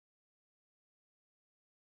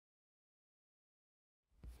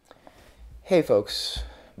Hey folks,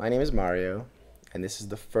 my name is Mario, and this is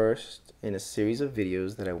the first in a series of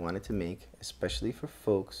videos that I wanted to make, especially for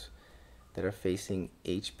folks that are facing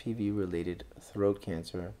HPV-related throat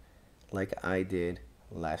cancer like I did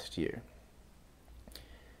last year.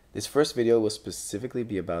 This first video will specifically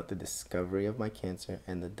be about the discovery of my cancer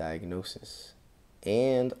and the diagnosis,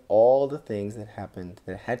 and all the things that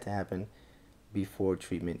had to happen before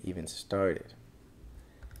treatment even started.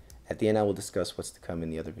 At the end, I will discuss what's to come in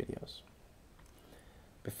the other videos.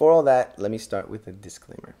 Before all that, let me start with a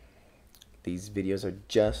disclaimer. These videos are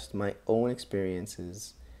just my own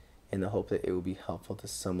experiences in the hope that it will be helpful to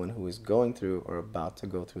someone who is going through or about to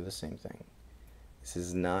go through the same thing. This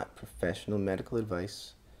is not professional medical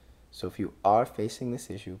advice, so if you are facing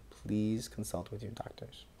this issue, please consult with your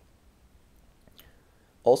doctors.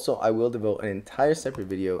 Also, I will devote an entire separate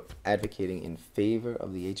video advocating in favor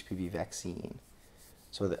of the HPV vaccine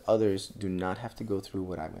so that others do not have to go through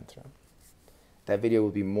what I went through. That video will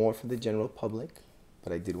be more for the general public,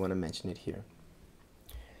 but I did want to mention it here.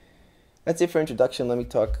 That's it for introduction. Let me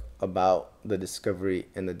talk about the discovery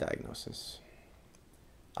and the diagnosis.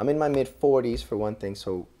 I'm in my mid-40s for one thing,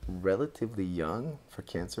 so relatively young for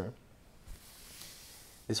cancer.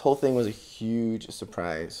 This whole thing was a huge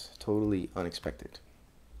surprise, totally unexpected.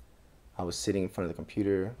 I was sitting in front of the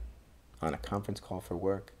computer on a conference call for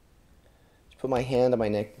work. Just put my hand on my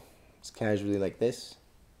neck just casually like this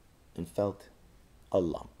and felt a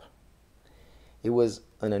lump. It was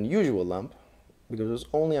an unusual lump because it was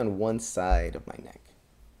only on one side of my neck,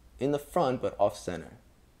 in the front but off center.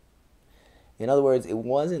 In other words, it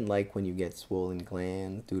wasn't like when you get swollen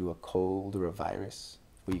glands due to a cold or a virus,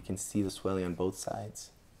 where you can see the swelling on both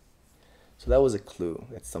sides. So that was a clue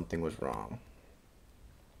that something was wrong.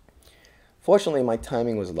 Fortunately, my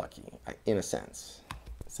timing was lucky, in a sense.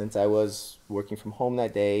 Since I was working from home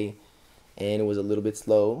that day and it was a little bit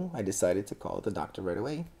slow, I decided to call the doctor right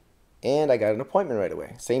away. And I got an appointment right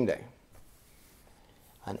away, same day.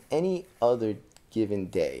 On any other given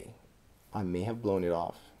day, I may have blown it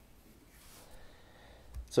off.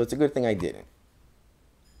 So it's a good thing I didn't.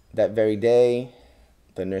 That very day,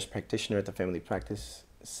 the nurse practitioner at the family practice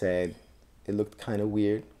said it looked kind of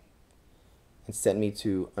weird and sent me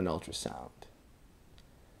to an ultrasound.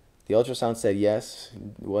 The ultrasound said yes,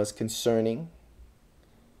 it was concerning.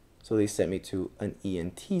 So they sent me to an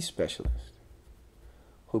ENT specialist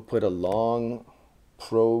who put a long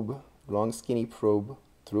skinny probe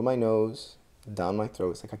through my nose, down my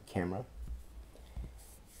throat, it's like a camera,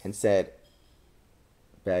 and said,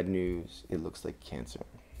 "Bad news, it looks like cancer."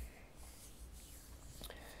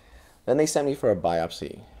 Then they sent me for a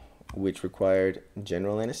biopsy, which required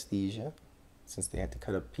general anesthesia, since they had to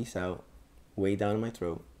cut a piece out way down in my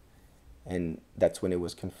throat, and that's when it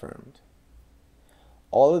was confirmed.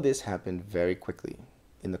 All of this happened very quickly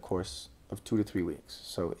in the course of 2 to 3 weeks,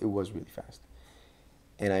 so it was really fast.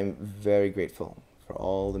 And I'm very grateful for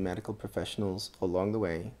all the medical professionals along the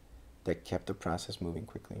way that kept the process moving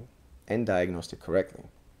quickly and diagnosed it correctly.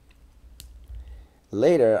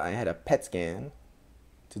 Later, I had a PET scan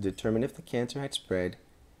to determine if the cancer had spread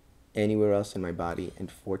anywhere else in my body,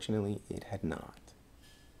 and fortunately, it had not.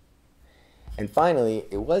 And finally,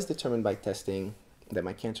 it was determined by testing that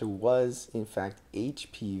my cancer was, in fact,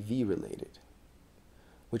 HPV-related,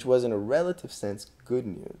 which was, in a relative sense, good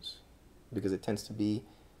news, because it tends to be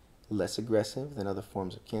less aggressive than other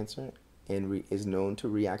forms of cancer and is known to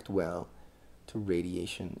react well to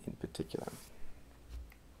radiation in particular.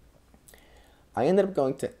 I ended up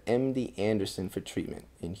going to MD Anderson for treatment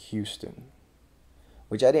in Houston,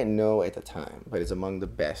 which I didn't know at the time, but is among the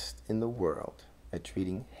best in the world at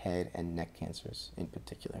treating head and neck cancers in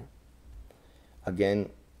particular. Again,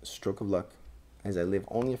 stroke of luck, as I live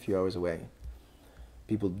only a few hours away.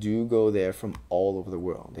 People do go there from all over the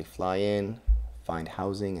world. They fly in, find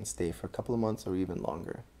housing, and stay for a couple of months or even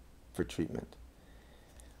longer for treatment.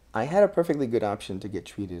 I had a perfectly good option to get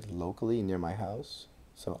treated locally near my house,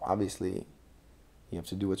 so obviously you have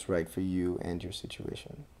to do what's right for you and your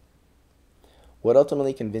situation. What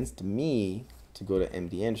ultimately convinced me to go to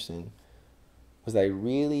MD Anderson was that I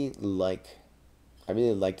really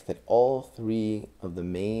liked that all three of the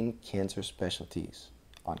main cancer specialties,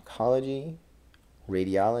 oncology,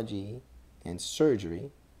 radiology, and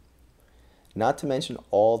surgery, not to mention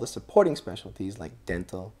all the supporting specialties like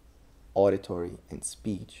dental, auditory, and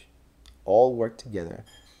speech, all work together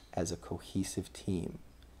as a cohesive team.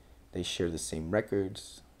 They share the same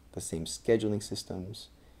records, the same scheduling systems.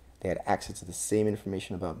 They had access to the same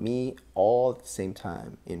information about me all at the same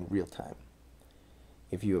time, in real time.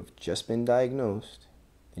 If you have just been diagnosed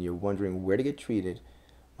and you're wondering where to get treated,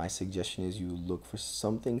 my suggestion is you look for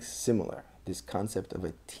something similar. This concept of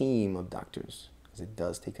a team of doctors, because it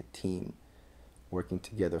does take a team working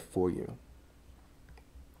together for you.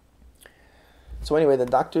 So anyway, the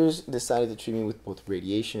doctors decided to treat me with both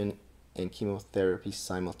radiation and chemotherapy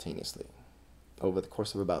simultaneously over the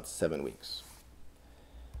course of about 7 weeks.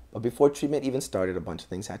 But before treatment even started, a bunch of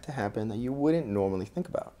things had to happen that you wouldn't normally think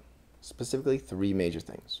about. Specifically, 3 major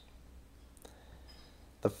things.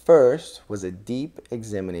 The first was a deep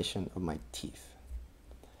examination of my teeth.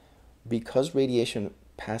 Because radiation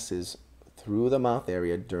passes through the mouth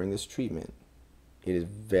area during this treatment, it is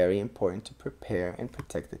very important to prepare and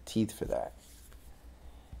protect the teeth for that.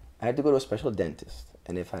 I had to go to a special dentist,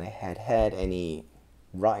 and if I had had any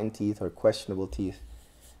rotten teeth or questionable teeth,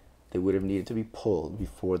 they would have needed to be pulled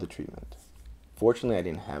before the treatment. Fortunately, I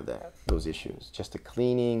didn't have those issues. Just a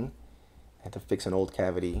cleaning, I had to fix an old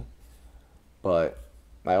cavity, but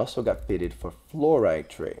I also got fitted for fluoride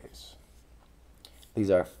trays.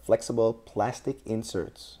 These are flexible plastic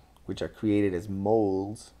inserts which are created as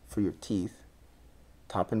molds for your teeth,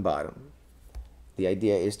 top and bottom. The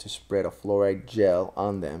idea is to spread a fluoride gel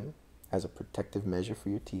on them as a protective measure for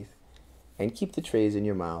your teeth and keep the trays in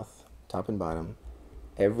your mouth, top and bottom,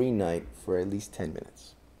 every night for at least 10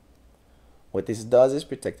 minutes. What this does is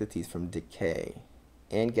protect the teeth from decay.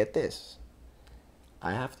 And get this,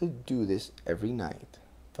 I have to do this every night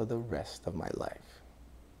for the rest of my life.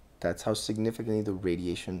 That's how significantly the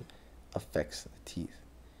radiation affects the teeth.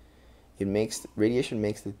 Radiation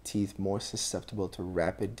makes the teeth more susceptible to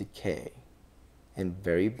rapid decay, and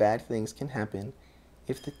very bad things can happen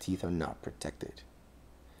if the teeth are not protected.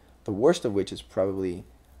 The worst of which is probably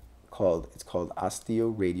called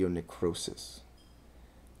osteoradionecrosis.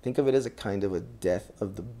 Think of it as a kind of a death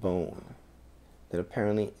of the bone that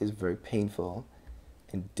apparently is very painful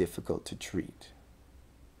and difficult to treat.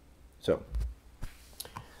 So,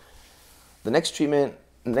 the next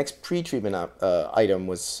pre-treatment item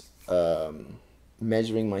was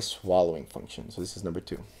measuring my swallowing function. So this is number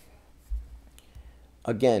 2.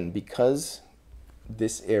 Again, because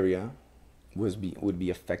this area would be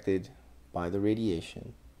affected by the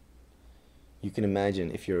radiation, you can imagine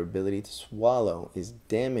if your ability to swallow is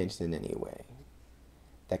damaged in any way,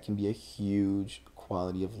 that can be a huge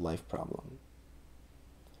quality of life problem.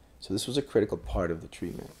 So this was a critical part of the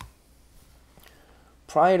treatment.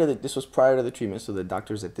 This was prior to the treatment, so the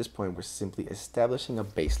doctors at this point were simply establishing a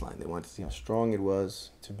baseline. They wanted to see how strong it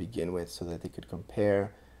was to begin with so that they could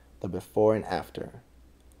compare the before and after.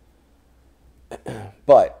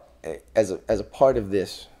 But as a part of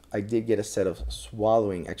this, I did get a set of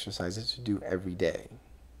swallowing exercises to do every day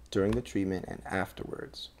during the treatment and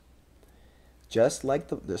afterwards. Just like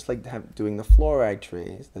doing the fluoride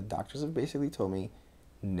trays, the doctors have basically told me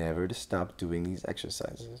never to stop doing these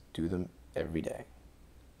exercises. Do them every day.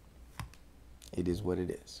 It is what it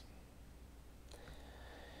is.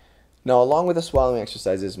 Now, along with the swallowing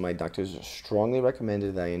exercises, my doctors strongly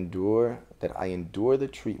recommended that I endure the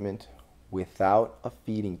treatment without a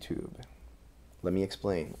feeding tube. Let me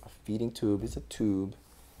explain. A feeding tube is a tube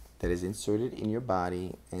that is inserted in your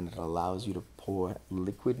body and it allows you to pour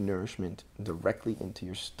liquid nourishment directly into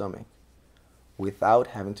your stomach without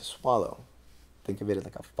having to swallow. Think of it as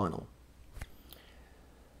like a funnel.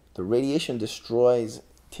 The radiation destroys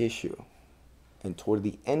tissue, and toward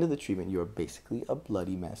the end of the treatment, you are basically a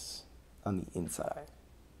bloody mess on the inside.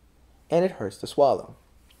 And it hurts to swallow.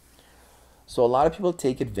 So a lot of people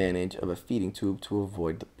take advantage of a feeding tube to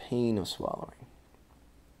avoid the pain of swallowing.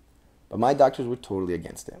 But my doctors were totally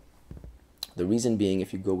against it. The reason being,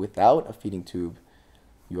 if you go without a feeding tube,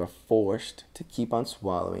 you are forced to keep on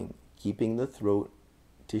swallowing, keeping the throat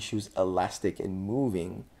tissues elastic and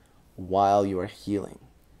moving while you are healing.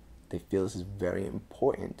 They feel this is very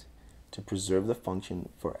important to preserve the function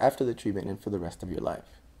for after the treatment and for the rest of your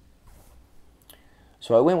life.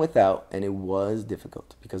 So I went without, and it was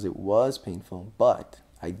difficult because it was painful, but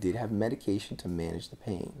I did have medication to manage the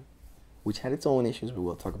pain, which had its own issues, but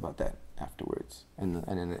we'll talk about that afterwards and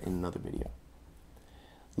in another video.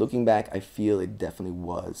 Looking back, I feel it definitely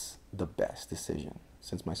was the best decision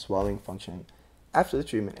since my swallowing function after the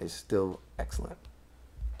treatment is still excellent.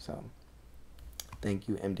 So thank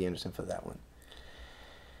you, MD Anderson, for that one.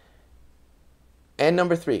 And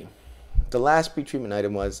number 3, the last pre-treatment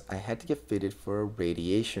item was I had to get fitted for a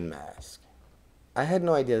radiation mask. I had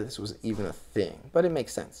no idea this was even a thing, but it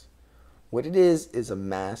makes sense. What it is a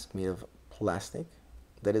mask made of plastic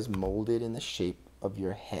that is molded in the shape of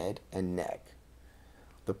your head and neck.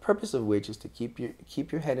 The purpose of which is to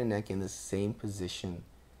keep your head and neck in the same position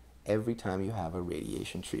every time you have a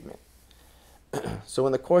radiation treatment. So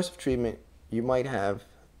in the course of treatment, you might have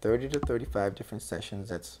 30 to 35 different sessions.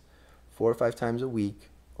 That's 4 or 5 times a week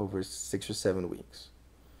over 6 or 7 weeks.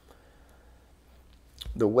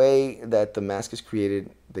 The way that the mask is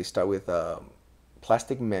created, they start with a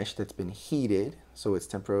plastic mesh that's been heated so it's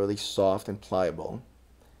temporarily soft and pliable,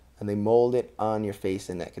 and they mold it on your face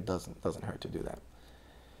and neck. It doesn't hurt to do that.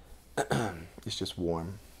 It's just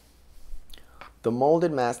warm. The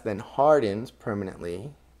molded mask then hardens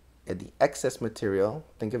permanently, and the excess material,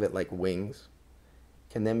 think of it like wings,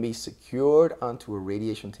 can then be secured onto a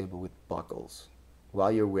radiation table with buckles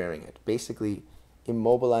while you're wearing it, basically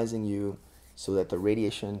immobilizing you so that the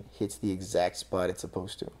radiation hits the exact spot it's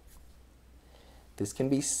supposed to. This can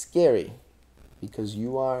be scary because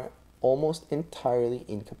you are almost entirely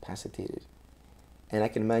incapacitated. And I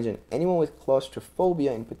can imagine anyone with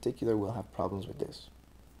claustrophobia in particular will have problems with this.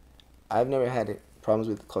 I've never had problems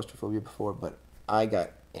with claustrophobia before, but I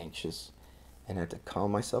got anxious and had to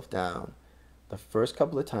calm myself down the first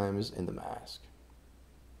couple of times in the mask.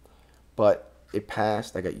 But it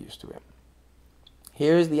passed. I got used to it.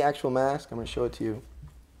 Here's the actual mask. I'm going to show it to you.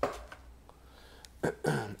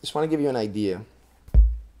 Just want to give you an idea.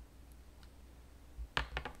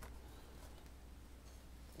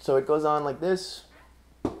 So it goes on like this.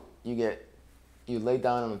 You lay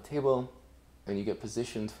down on a table and you get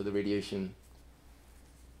positioned for the radiation.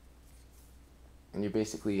 And you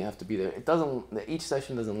basically have to be there. Each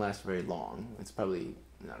session doesn't last very long. It's probably,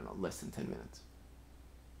 I don't know, less than 10 minutes.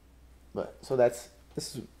 But so that's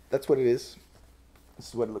what it is. This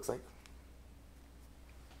is what it looks like.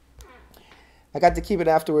 I got to keep it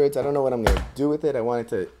afterwards. I don't know what I'm going to do with it. I wanted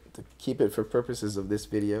to keep it for purposes of this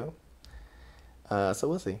video. So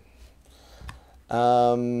we'll see.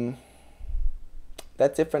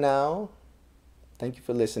 That's it for now. Thank you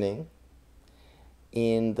for listening.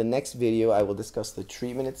 In the next video, I will discuss the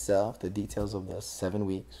treatment itself, the details of the 7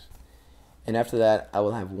 weeks. And after that, I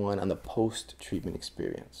will have one on the post-treatment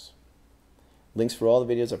experience. Links for all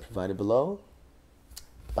the videos are provided below.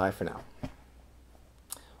 Bye for now.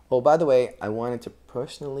 Oh, by the way, I wanted to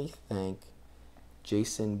personally thank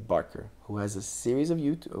Jason Barker, who has a series of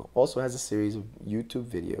also has a series of YouTube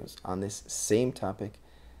videos on this same topic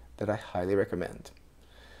that I highly recommend.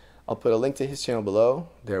 I'll put a link to his channel below.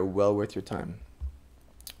 They're well worth your time.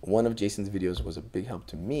 One of Jason's videos was a big help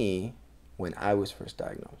to me when I was first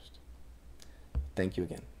diagnosed. Thank you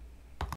again.